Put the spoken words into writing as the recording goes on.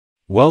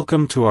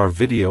Welcome to our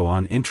video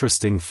on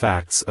interesting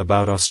facts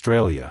about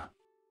Australia.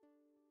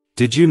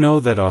 Did you know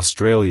that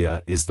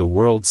Australia is the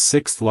world's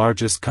 6th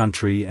largest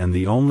country and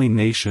the only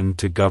nation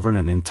to govern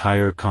an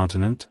entire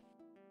continent?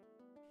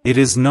 It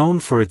is known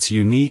for its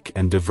unique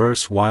and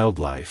diverse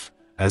wildlife,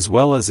 as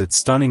well as its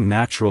stunning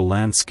natural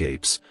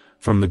landscapes,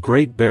 from the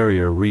Great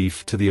Barrier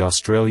Reef to the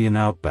Australian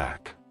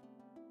outback.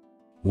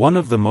 One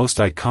of the most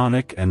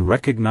iconic and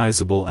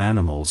recognizable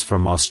animals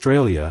from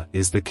Australia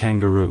is the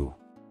kangaroo.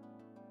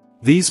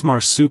 These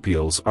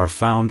marsupials are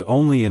found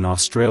only in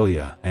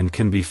Australia and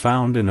can be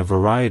found in a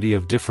variety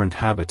of different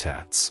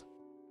habitats.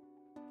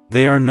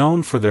 They are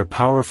known for their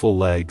powerful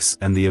legs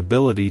and the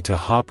ability to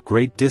hop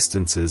great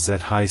distances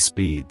at high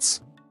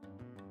speeds.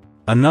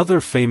 Another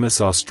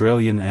famous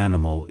Australian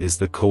animal is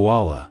the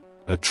koala,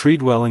 a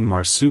tree-dwelling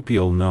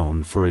marsupial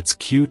known for its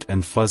cute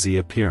and fuzzy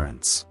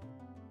appearance.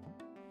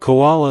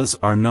 Koalas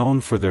are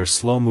known for their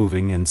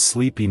slow-moving and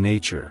sleepy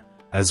nature,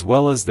 as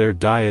well as their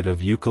diet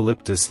of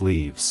eucalyptus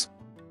leaves.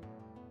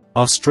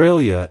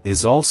 Australia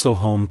is also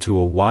home to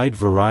a wide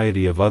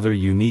variety of other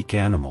unique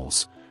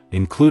animals,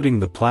 including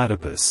the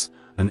platypus,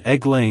 an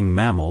egg-laying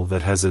mammal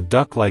that has a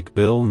duck-like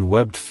bill and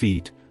webbed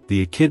feet, the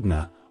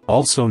echidna,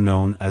 also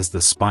known as the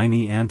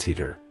spiny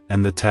anteater,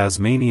 and the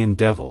Tasmanian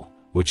devil,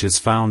 which is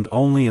found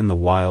only in the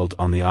wild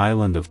on the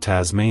island of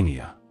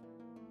Tasmania.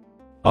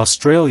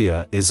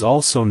 Australia is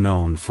also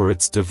known for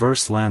its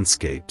diverse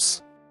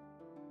landscapes.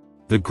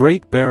 The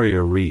Great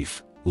Barrier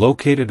Reef,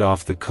 located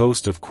off the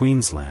coast of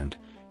Queensland,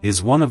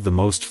 is one of the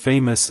most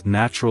famous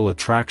natural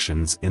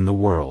attractions in the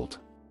world.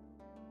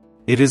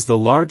 It is the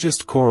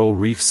largest coral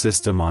reef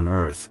system on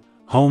Earth,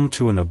 home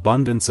to an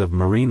abundance of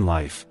marine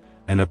life,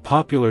 and a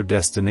popular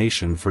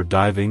destination for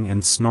diving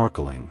and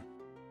snorkeling.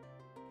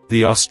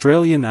 The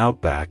Australian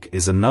outback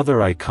is another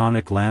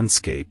iconic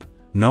landscape,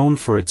 known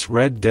for its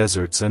red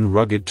deserts and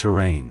rugged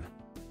terrain.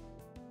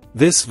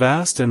 This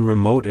vast and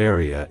remote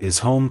area is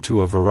home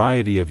to a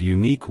variety of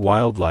unique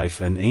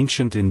wildlife and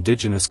ancient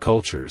indigenous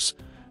cultures,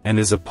 and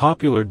is a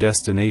popular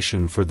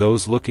destination for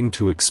those looking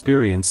to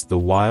experience the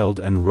wild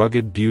and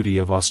rugged beauty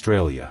of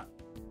Australia.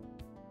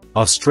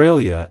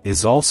 Australia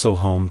is also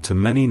home to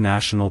many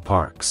national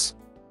parks.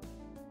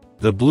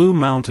 The Blue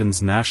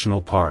Mountains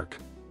National Park,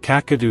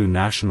 Kakadu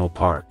National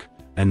Park,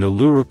 and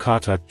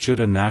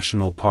Uluru-Kata-Tjuta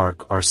National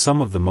Park are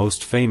some of the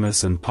most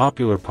famous and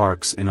popular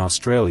parks in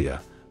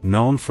Australia,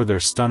 known for their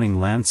stunning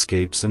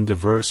landscapes and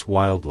diverse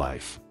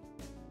wildlife.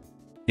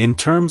 In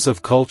terms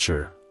of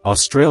culture,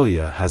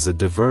 Australia has a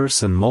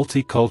diverse and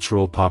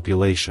multicultural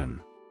population.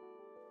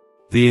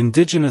 The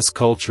indigenous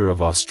culture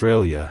of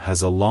Australia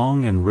has a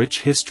long and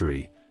rich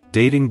history,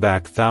 dating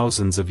back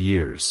thousands of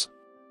years.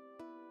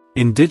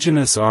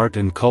 Indigenous art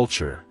and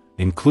culture,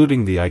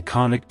 including the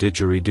iconic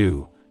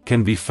didgeridoo,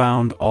 can be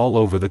found all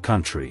over the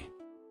country.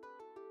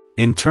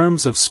 In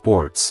terms of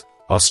sports,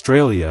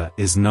 Australia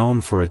is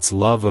known for its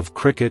love of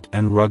cricket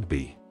and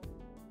rugby.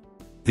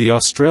 The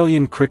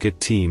Australian cricket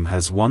team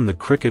has won the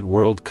Cricket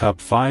World Cup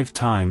 5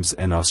 times,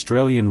 and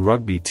Australian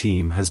rugby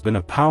team has been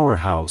a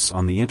powerhouse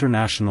on the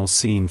international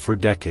scene for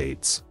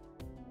decades.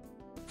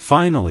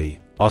 Finally,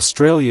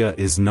 Australia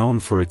is known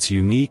for its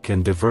unique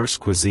and diverse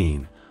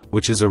cuisine,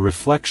 which is a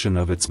reflection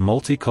of its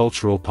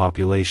multicultural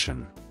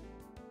population.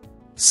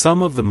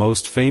 Some of the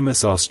most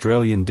famous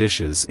Australian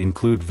dishes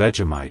include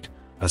Vegemite,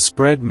 a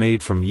spread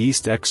made from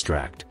yeast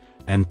extract,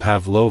 and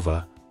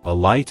pavlova, a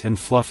light and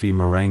fluffy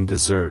meringue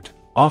dessert,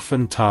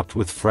 often topped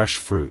with fresh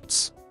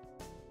fruits.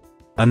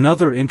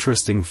 Another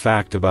interesting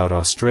fact about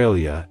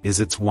Australia is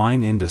its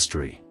wine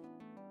industry.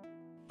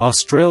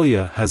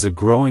 Australia has a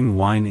growing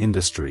wine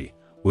industry,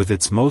 with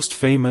its most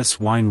famous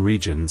wine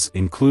regions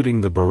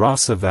including the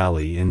Barossa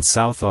Valley in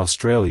South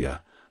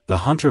Australia, the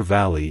Hunter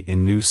Valley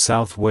in New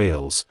South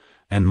Wales,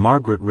 and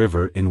Margaret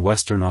River in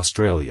Western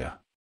Australia.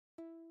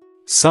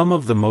 Some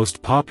of the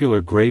most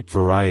popular grape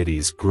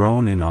varieties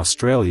grown in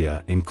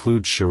Australia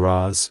include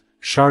Shiraz,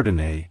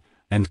 Chardonnay,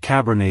 and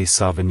Cabernet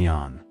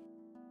Sauvignon.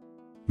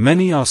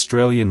 Many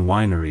Australian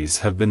wineries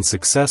have been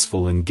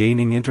successful in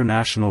gaining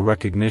international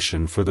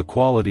recognition for the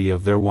quality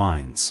of their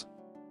wines.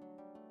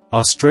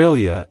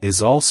 Australia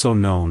is also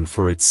known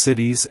for its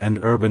cities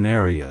and urban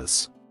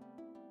areas.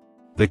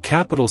 The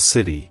capital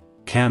city,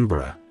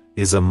 Canberra,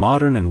 is a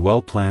modern and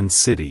well-planned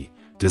city,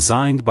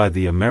 designed by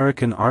the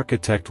American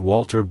architect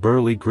Walter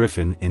Burley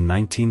Griffin in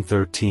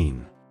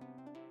 1913.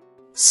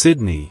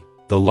 Sydney,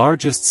 the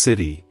largest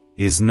city,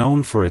 is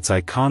known for its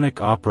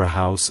iconic Opera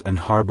House and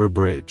Harbour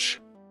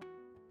Bridge.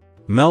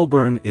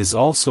 Melbourne is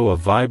also a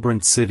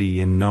vibrant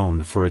city and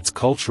known for its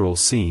cultural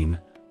scene,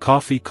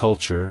 coffee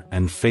culture,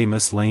 and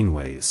famous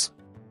laneways.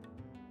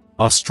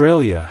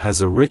 Australia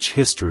has a rich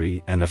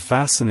history and a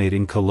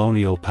fascinating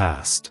colonial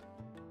past.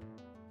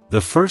 The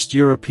first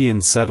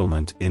European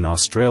settlement in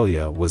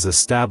Australia was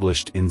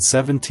established in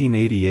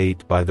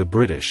 1788 by the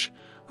British,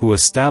 who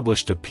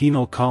established a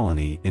penal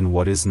colony in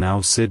what is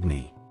now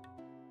Sydney.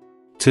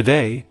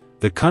 Today,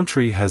 the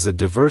country has a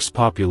diverse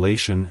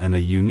population and a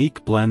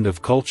unique blend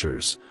of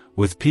cultures,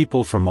 with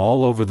people from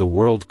all over the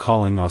world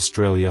calling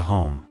Australia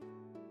home.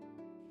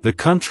 The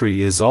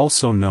country is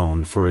also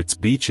known for its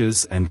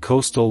beaches and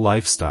coastal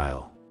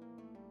lifestyle.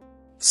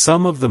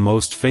 Some of the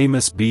most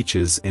famous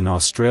beaches in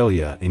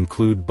Australia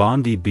include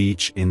Bondi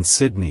Beach in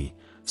Sydney,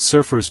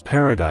 Surfers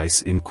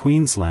Paradise in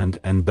Queensland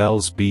and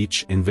Bells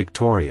Beach in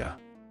Victoria.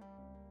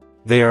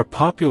 They are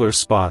popular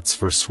spots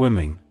for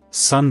swimming,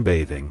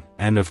 sunbathing,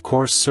 and of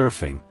course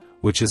surfing,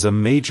 which is a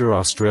major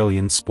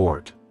Australian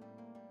sport.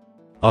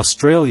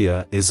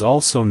 Australia is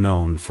also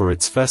known for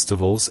its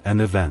festivals and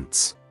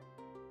events.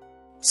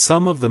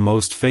 Some of the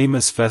most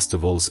famous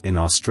festivals in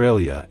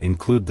Australia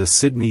include the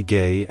Sydney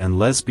Gay and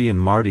Lesbian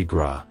Mardi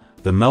Gras,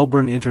 the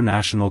Melbourne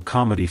International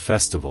Comedy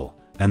Festival,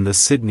 and the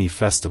Sydney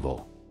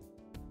Festival.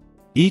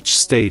 Each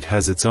state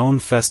has its own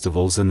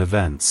festivals and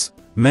events,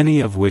 many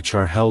of which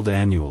are held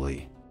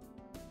annually.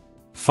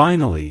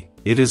 Finally,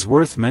 it is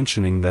worth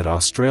mentioning that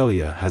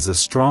Australia has a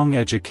strong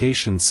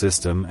education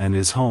system and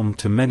is home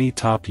to many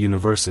top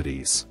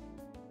universities.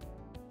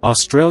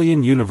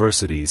 Australian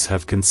universities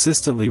have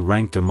consistently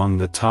ranked among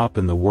the top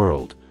in the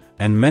world,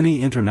 and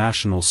many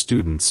international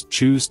students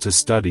choose to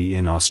study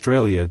in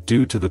Australia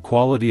due to the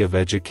quality of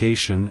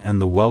education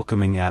and the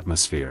welcoming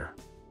atmosphere.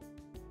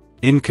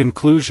 In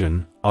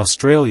conclusion,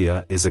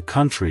 Australia is a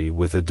country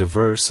with a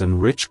diverse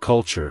and rich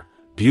culture,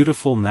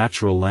 beautiful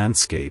natural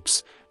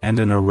landscapes, and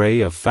an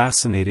array of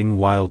fascinating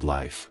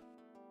wildlife.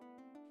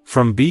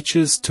 From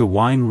beaches to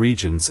wine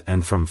regions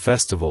and from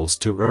festivals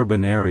to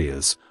urban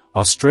areas,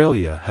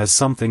 Australia has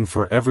something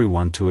for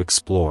everyone to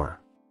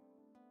explore.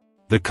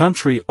 The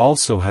country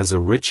also has a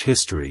rich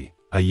history,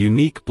 a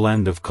unique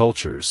blend of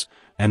cultures,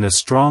 and a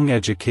strong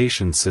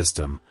education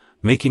system,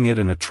 making it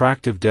an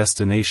attractive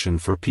destination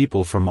for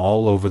people from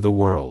all over the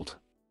world.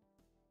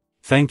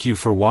 Thank you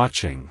for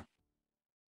watching.